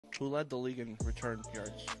Who led the league in return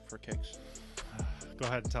yards for kicks? Go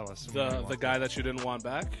ahead and tell us. The guy that you didn't want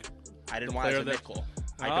back. I didn't want him as a nickel.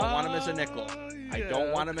 I don't want him as a nickel. I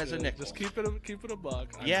don't want him as a nickel. Just keep it a buck.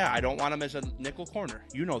 I don't want him as a nickel corner.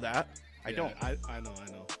 You know that. I don't. I know.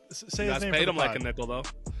 Say You his guys name paid for him the like a pod. nickel though.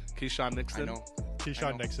 Keisean Nixon. I know.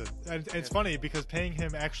 Keisean Nixon. And it's funny because paying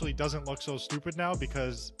him actually doesn't look so stupid now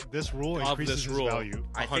because this rule increases his value.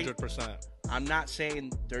 100%. I'm not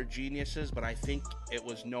saying they're geniuses, but I think it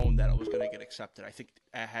was known that it was going to get accepted. I think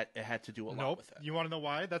it had to do a lot with it. You want to know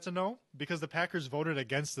why that's a no? Because the Packers voted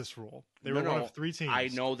against this rule. They were one of 3 teams. I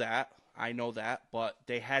know that, but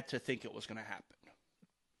they had to think it was going to happen.